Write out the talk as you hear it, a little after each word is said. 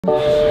What's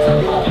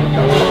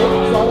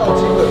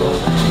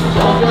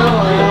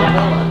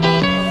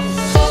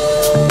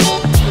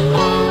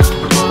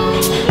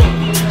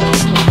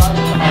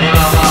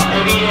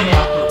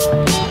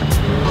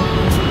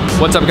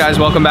up guys,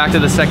 welcome back to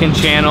the second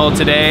channel.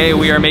 Today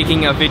we are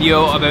making a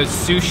video about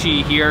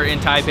sushi here in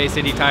Taipei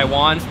City,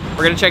 Taiwan.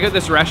 We're gonna check out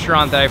this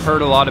restaurant that I've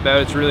heard a lot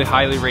about. It's really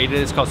highly rated.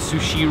 It's called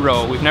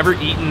Sushiro. We've never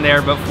eaten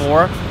there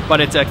before,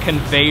 but it's a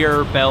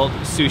conveyor belt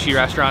sushi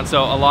restaurant,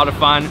 so a lot of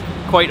fun,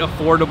 quite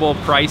affordable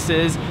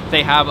prices.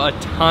 They have a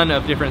ton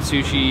of different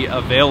sushi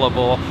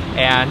available,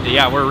 and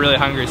yeah, we're really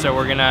hungry, so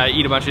we're gonna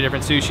eat a bunch of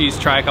different sushis,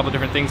 try a couple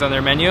different things on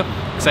their menu.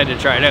 Excited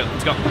to try it out.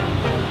 Let's go.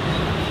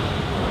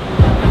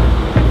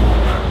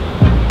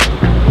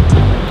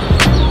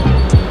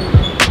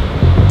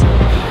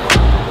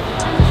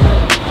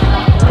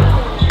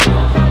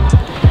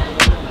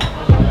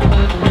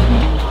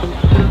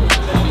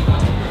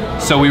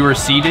 So we were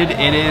seated.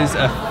 It is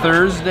a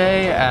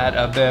Thursday at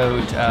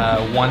about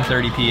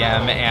 1:30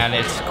 p.m. and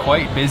it's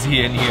quite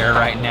busy in here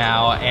right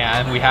now,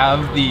 and we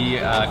have the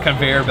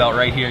conveyor belt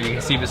right here, you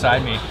can see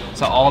beside me.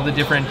 So all the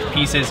different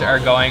pieces are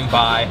going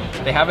by.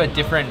 They have a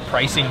different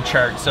pricing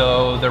chart.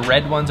 So the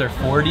red ones are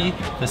 40,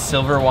 the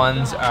silver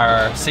ones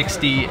are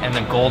 60, and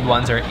the gold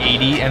ones are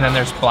 80, and then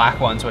there's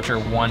black ones which are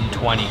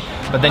 120.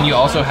 But then you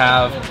also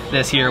have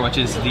this here, which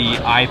is the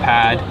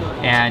iPad,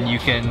 and you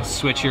can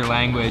switch your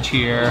language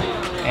here.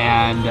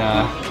 And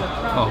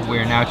oh,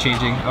 we're now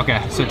changing.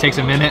 Okay, so it takes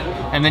a minute,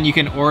 and then you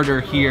can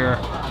order here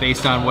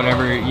based on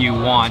whatever you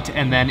want,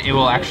 and then it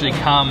will actually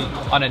come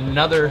on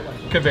another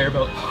conveyor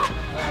belt.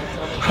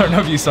 I don't know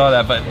if you saw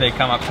that, but they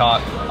come up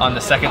top on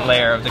the second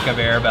layer of the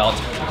conveyor belt.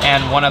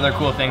 And one other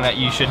cool thing that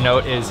you should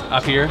note is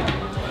up here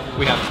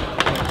we have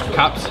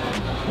cups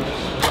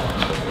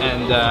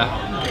and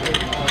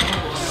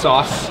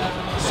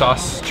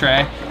sauce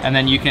tray, and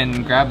then you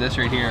can grab this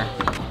right here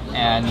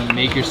and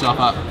make yourself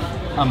up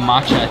a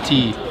matcha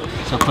tea.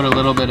 So put a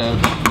little bit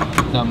of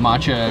the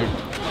matcha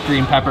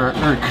green pepper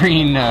or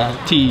green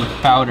tea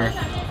powder,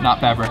 not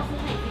pepper,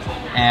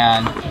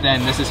 and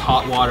then this is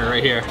hot water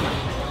right here.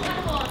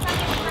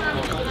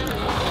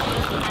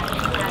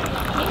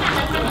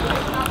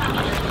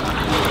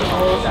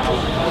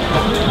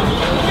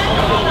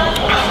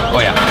 Oh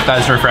yeah, that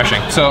is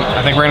refreshing. So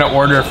I think we're gonna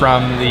order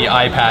from the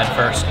iPad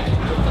first.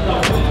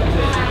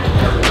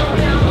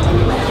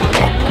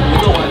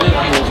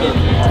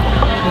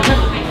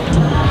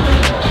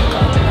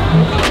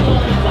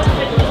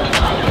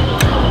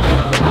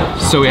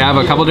 So we have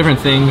a couple different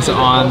things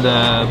on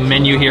the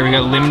menu here. We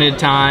got limited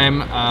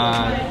time,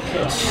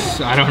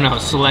 I don't know,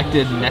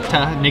 selected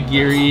neta,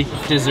 nigiri,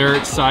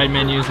 desserts, side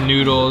menus,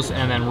 noodles,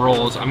 and then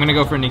rolls. I'm gonna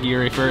go for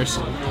nigiri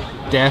first.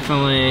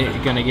 Definitely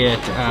gonna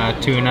get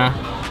tuna.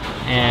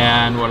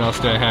 And what else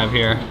do I have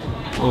here?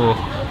 Oh,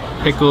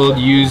 pickled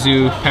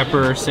yuzu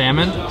pepper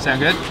salmon. Sound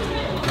good?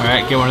 All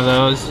right, get one of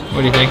those.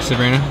 What do you think,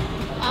 Sabrina?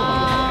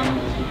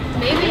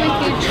 Maybe we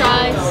could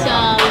try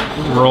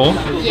some roll?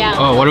 Yeah.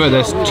 Oh, what about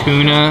this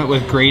tuna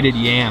with grated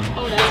yam?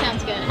 Oh, that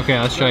sounds good. Okay,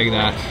 let's try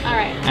that. All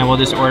right. And we'll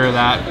just order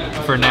that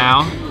for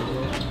now.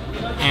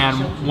 And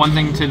one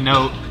thing to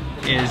note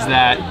is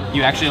that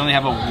you actually only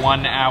have a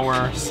 1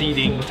 hour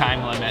seating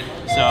time limit.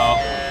 So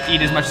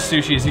eat as much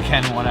sushi as you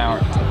can in 1 hour.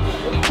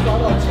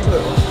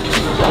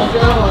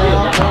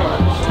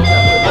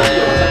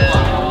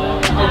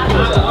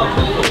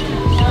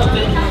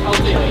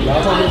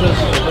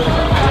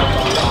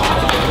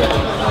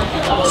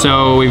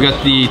 So we've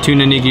got the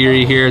tuna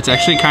nigiri here. It's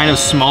actually kind of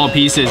small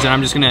pieces, and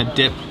I'm just gonna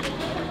dip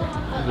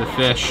the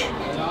fish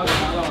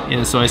in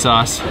the soy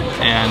sauce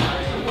and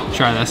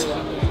try this.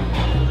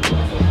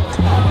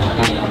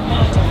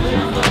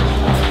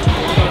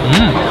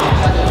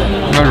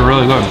 That's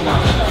really good.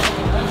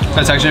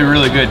 That's actually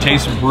really good.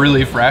 Tastes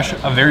really fresh.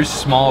 A very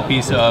small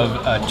piece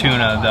of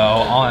tuna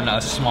though on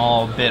a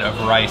small bit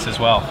of rice as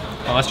well.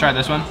 Well, let's try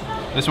this one.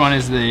 This one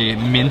is the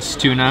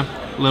minced tuna.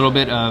 A little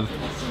bit of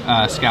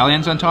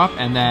scallions on top,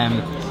 and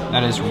then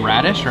that is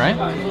radish, right?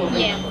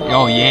 Yeah.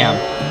 Oh, yam.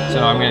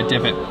 So I'm gonna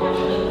dip it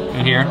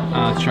in here.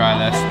 Let's try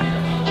this.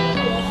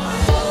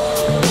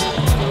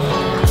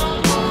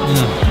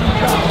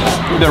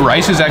 The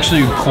rice is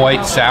actually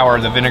quite sour.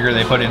 The vinegar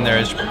they put in there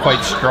is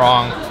quite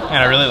strong, and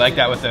I really like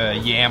that with the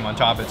yam on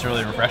top. It's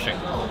really refreshing.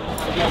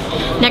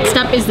 Next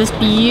up is this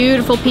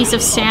beautiful piece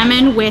of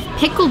salmon with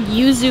pickled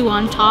yuzu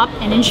on top,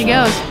 and in she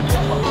goes.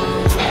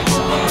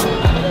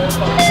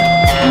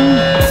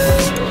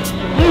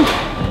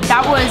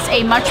 That was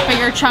a much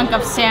bigger chunk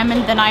of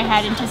salmon than I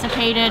had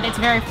anticipated. It's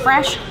very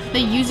fresh. The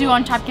yuzu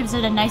on top gives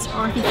it a nice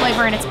earthy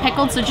flavor, and it's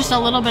pickled, so just a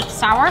little bit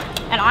sour.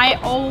 And I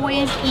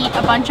always eat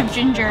a bunch of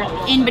ginger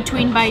in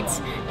between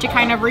bites to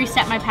kind of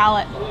reset my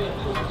palate.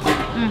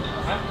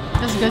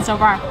 This is good so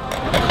far.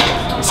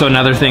 So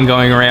another thing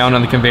going around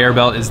on the conveyor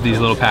belt is these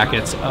little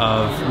packets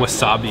of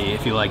wasabi,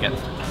 if you like it.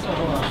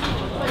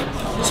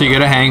 So you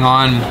gotta hang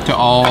on to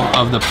all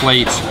of the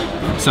plates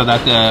so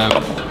that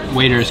the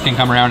waiters can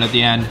come around at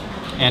the end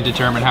and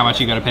determine how much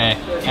you gotta pay.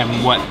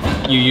 And what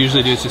you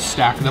usually do is just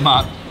stack them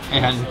up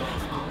and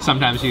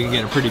sometimes you can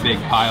get a pretty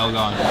big pile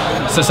going.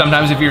 So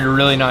sometimes if you're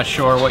really not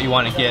sure what you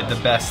want to get, the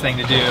best thing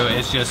to do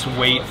is just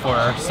wait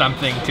for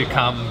something to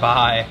come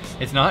by.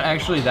 It's not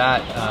actually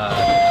that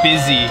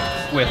busy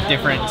with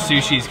different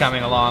sushis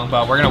coming along,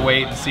 but we're gonna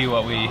wait and see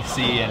what we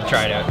see and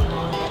try it out.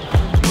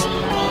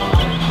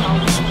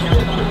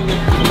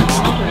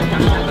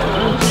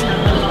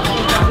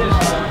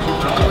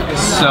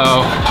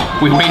 So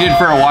we waited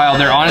for a while.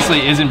 There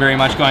honestly isn't very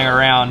much going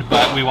around,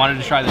 but we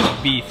wanted to try this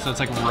beef. So it's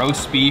like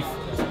roast beef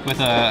with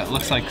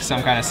looks like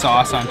some kind of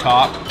sauce on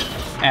top.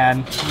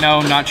 And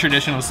no, not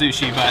traditional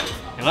sushi, but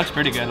it looks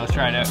pretty good. Let's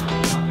try it out.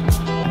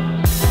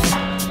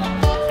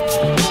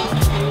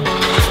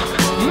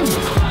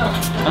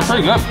 That's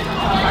pretty good.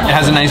 It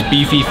has a nice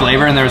beefy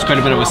flavor, and there was quite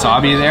a bit of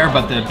wasabi there,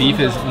 but the beef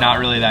is not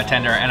really that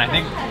tender. And I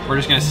think we're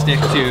just gonna stick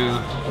to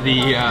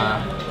the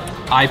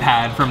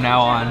iPad from now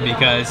on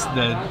because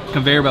the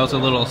conveyor belt's a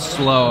little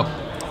slow,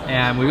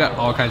 and we've got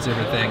all kinds of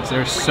different things.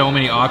 There's so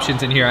many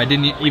options in here. I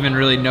didn't even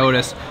really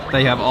notice that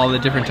you have all the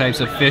different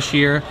types of fish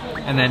here,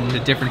 and then the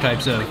different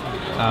types of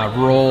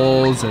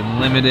rolls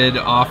and limited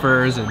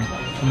offers and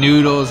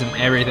noodles and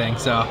everything.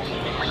 So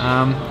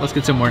let's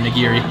get some more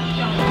nigiri.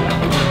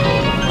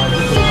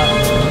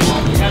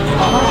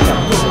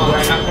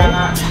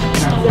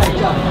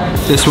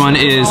 This one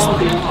is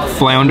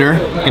flounder.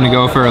 Gonna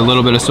go for a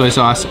little bit of soy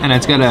sauce, and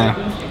it's got a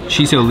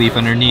shiso leaf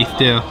underneath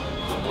too.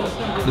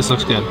 This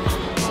looks good.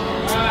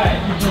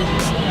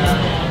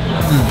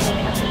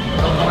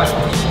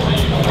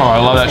 Oh, I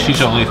love that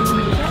shiso leaf.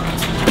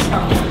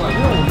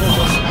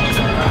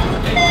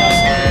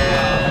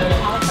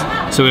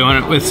 So we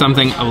went with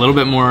something a little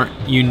bit more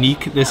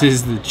unique. This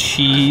is the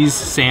cheese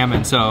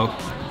salmon. So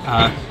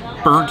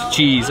burnt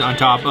cheese on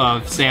top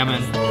of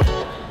salmon.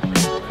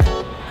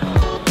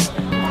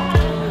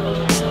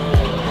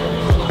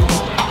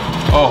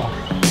 Oh,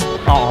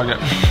 I don't like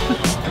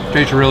it.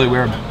 Tastes really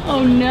weird.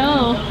 Oh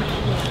no.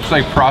 It's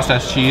like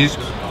processed cheese,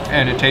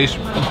 and it tastes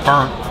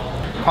burnt.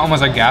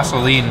 Almost like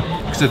gasoline,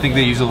 because I think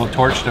they use a little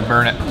torch to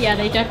burn it. Yeah,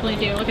 they definitely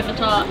do. Look at the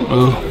top.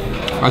 Ooh,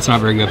 that's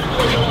not very good.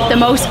 The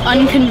most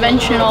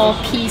unconventional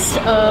piece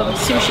of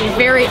sushi.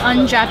 Very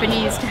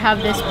un-Japanese to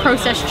have this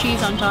processed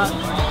cheese on top.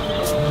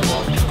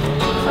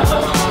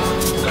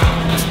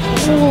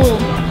 Ooh.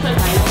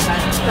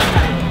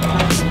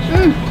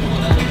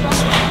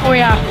 Oh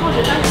yeah.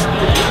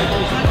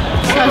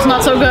 That's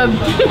not so good.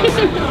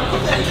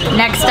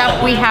 Next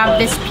up we have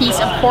this piece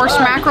of horse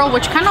mackerel,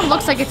 which kind of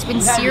looks like it's been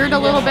seared a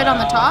little bit on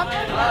the top.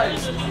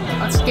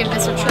 Let's give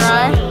this a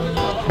try.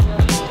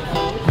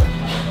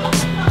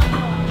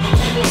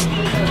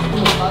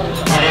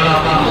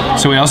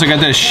 So we also got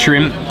this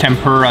shrimp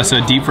tempura, so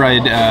deep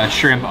fried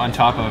shrimp on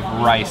top of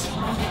rice.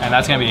 And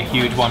that's gonna be a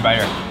huge one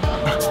biter.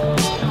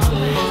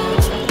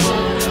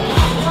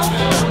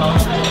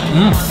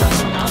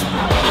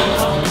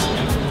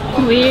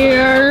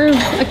 We're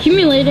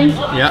accumulating.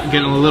 Yeah,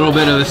 getting a little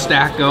bit of a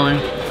stack going.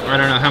 I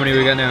don't know how many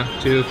we got now.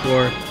 2,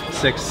 4,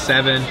 6,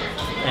 7,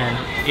 and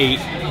 8.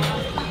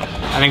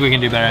 I think we can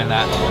do better than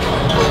that.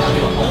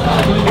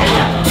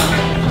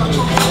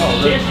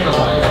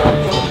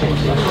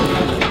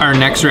 Our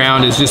next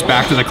round is just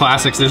back to the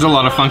classics. There's a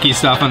lot of funky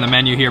stuff on the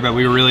menu here, but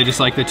we really just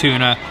like the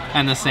tuna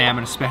and the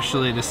salmon,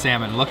 especially the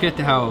salmon. Look at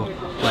how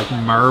like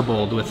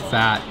marbled with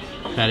fat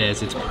that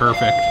is. It's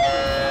perfect.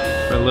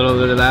 For a little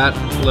bit of that,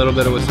 a little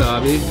bit of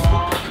wasabi.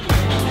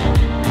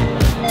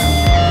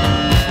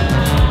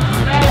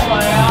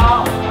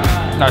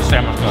 That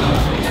salmon's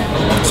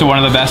good. So one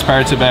of the best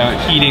parts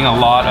about eating a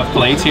lot of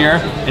plates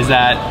here is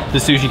that the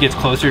sushi gets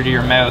closer to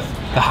your mouth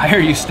the higher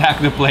you stack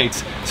the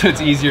plates, so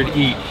it's easier to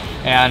eat.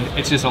 And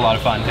it's just a lot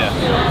of fun too.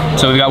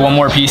 So we've got one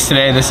more piece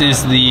today. This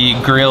is the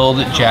grilled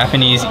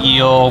Japanese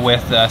eel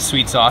with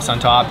sweet sauce on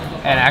top.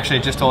 And actually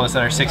it just told us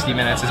that our 60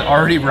 minutes has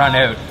already run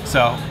out.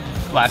 So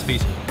last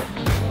piece.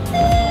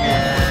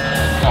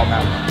 Oh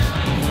man,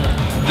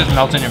 it just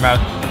melts in your mouth.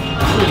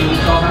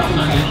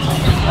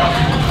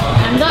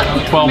 And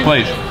up. 12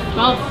 plates.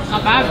 Well,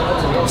 not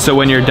bad. So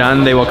when you're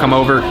done, they will come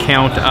over,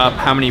 count up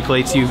how many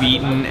plates you've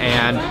eaten,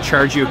 and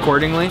charge you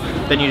accordingly.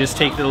 Then you just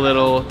take the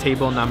little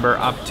table number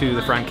up to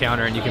the front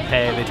counter and you can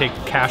pay. They take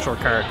cash or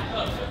card.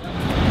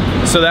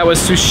 So that was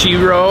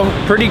Sushiro.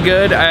 Pretty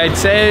good. I'd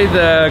say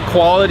the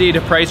quality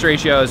to price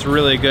ratio is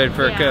really good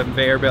for a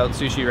conveyor belt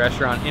sushi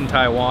restaurant in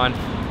Taiwan.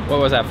 What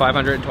was that,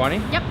 520?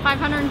 Yep,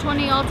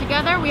 520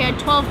 altogether. We had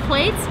 12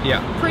 plates.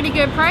 Yeah. Pretty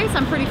good price.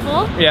 I'm pretty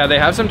full. Yeah, they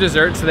have some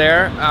desserts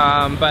there,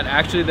 but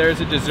actually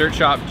there's a dessert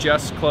shop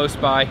just close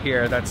by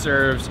here that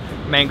serves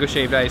mango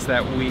shaved ice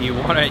that we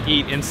want to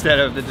eat instead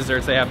of the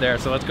desserts they have there.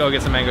 So let's go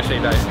get some mango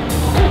shaved ice.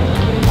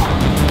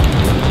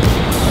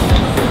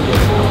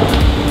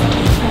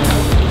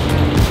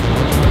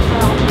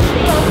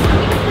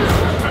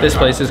 This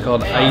place is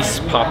called Ice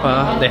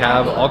Papa. They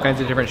have all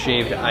kinds of different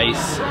shaved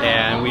ice,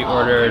 and we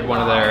ordered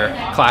one of their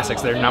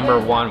classics, their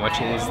 #1,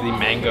 which is the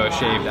mango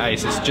shaved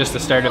ice. It's just the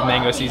start of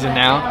mango season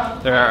now.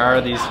 There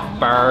are these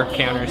bar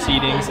counter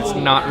seatings. It's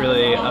not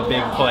really a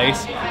big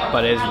place,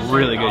 but it is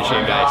really good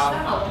shaved ice.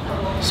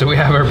 So we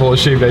have our bowl of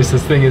shaved ice.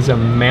 This thing is a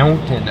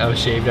mountain of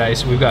shaved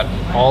ice. We've got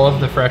all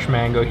of the fresh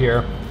mango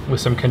here with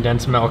some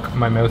condensed milk.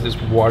 My mouth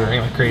is watering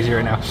like crazy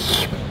right now.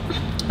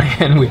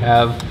 And we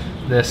have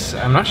this,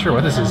 I'm not sure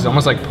what this is, it's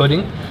almost like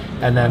pudding.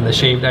 And then the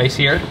shaved ice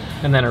here.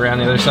 And then around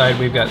the other side,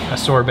 we've got a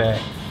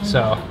sorbet.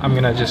 So I'm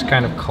gonna just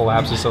kind of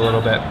collapse this a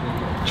little bit,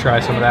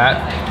 try some of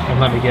that, and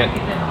let me get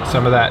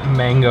some of that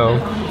mango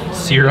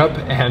syrup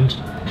and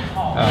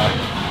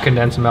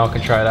condensed milk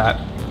and try that.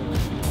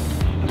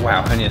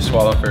 Wow, I need to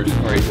swallow first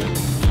before you do.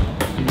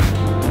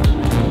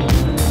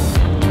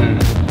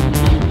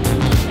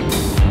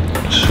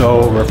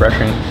 So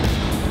refreshing.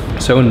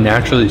 So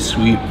naturally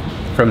sweet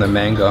from the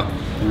mango.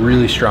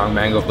 Really strong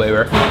mango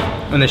flavor.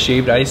 And the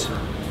shaved ice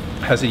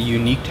has a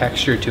unique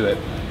texture to it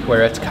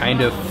where it's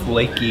kind of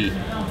flaky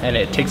and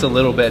it takes a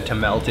little bit to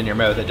melt in your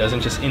mouth. It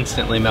doesn't just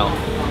instantly melt.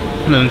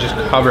 And then just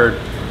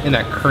covered in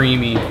that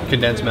creamy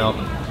condensed milk.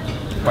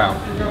 Wow.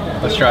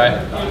 Let's try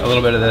a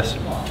little bit of this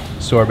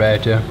sorbet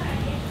too.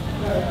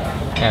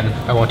 And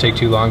I won't take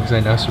too long because I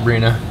know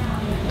Sabrina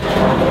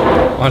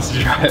wants to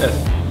try this.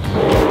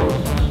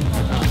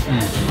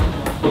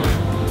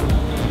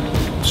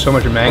 So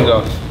much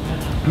mango.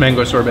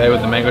 Mango sorbet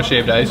with the mango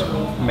shaved ice,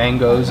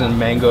 mangoes and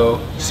mango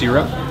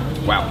syrup.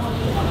 Wow.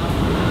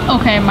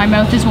 Okay, my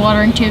mouth is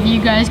watering too. If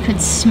you guys could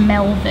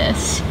smell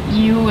this,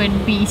 you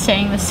would be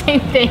saying the same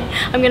thing.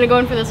 I'm gonna go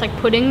in for this like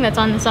pudding that's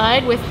on the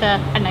side with a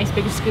nice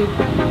big scoop.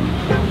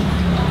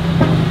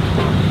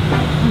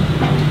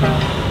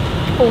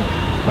 Oh.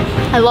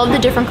 I love the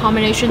different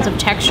combinations of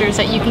textures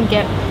that you can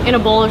get in a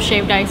bowl of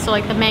shaved ice. So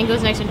like the mango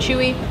is nice and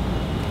chewy.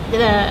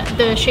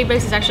 The shaved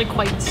ice is actually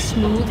quite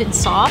smooth and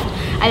soft.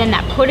 And then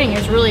that pudding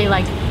is really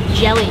like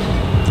jelly.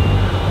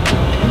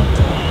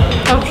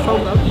 Oh, so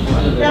good.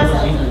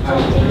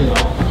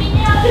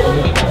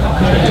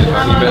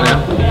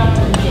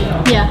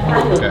 Yeah.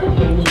 Okay.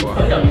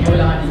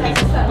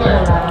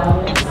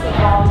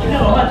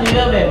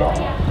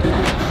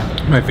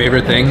 My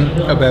favorite thing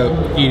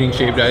about eating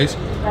shaved ice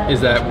is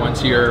that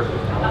once you're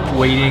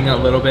waiting a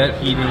little bit,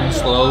 eating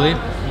slowly,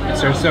 it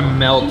starts to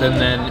melt and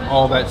then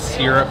all that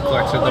syrup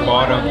collects at the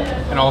bottom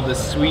and all the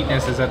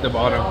sweetness is at the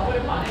bottom.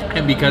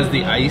 And because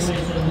the ice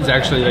is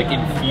actually like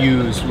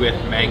infused with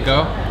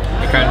mango,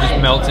 it kind of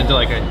just melts into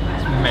like a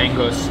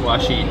mango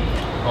slushy.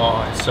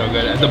 Oh, it's so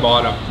good at the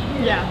bottom.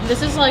 Yeah,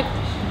 this is like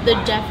the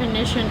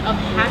definition of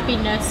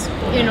happiness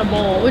in a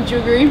bowl. Would you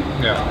agree?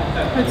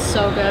 Yeah. It's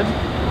so good.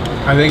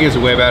 I think it's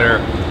way better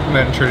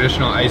than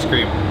traditional ice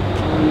cream.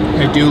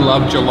 I do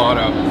love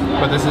gelato,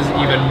 but this is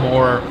even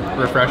more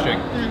refreshing.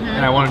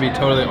 And I want to be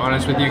totally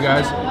honest with you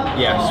guys.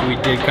 Yes, we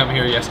did come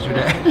here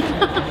yesterday.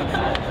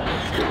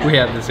 We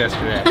had this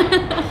yesterday.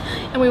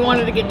 And we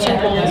wanted to get 2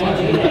 bowls.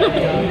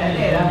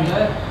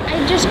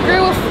 I just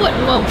grew a foot.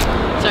 Whoa,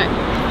 sorry.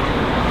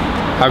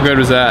 How good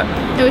was that?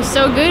 It was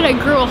so good, I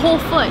grew a whole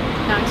foot.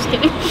 No, I'm just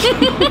kidding.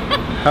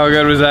 How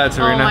good was that,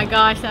 Serena? Oh my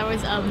gosh, that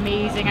was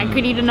amazing. I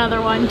could eat another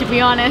one, to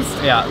be honest.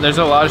 Yeah, there's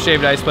a lot of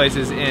shaved ice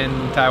places in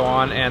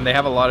Taiwan, and they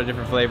have a lot of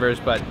different flavors,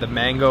 but the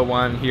mango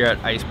one here at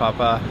Ice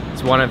Papa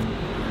is one of...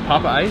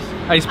 Papa Ice?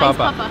 Ice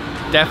Papa. Ice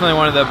Papa. Definitely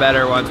one of the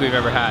better ones we've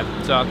ever had.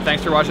 So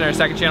thanks for watching our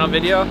second channel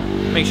video.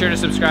 Make sure to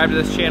subscribe to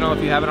this channel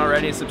if you haven't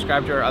already.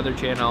 Subscribe to our other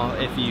channel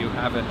if you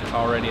haven't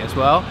already as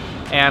well.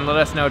 And let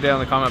us know down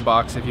in the comment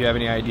box if you have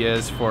any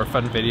ideas for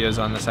fun videos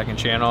on the second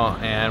channel.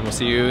 And we'll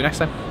see you next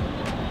time.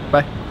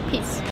 Bye. Peace.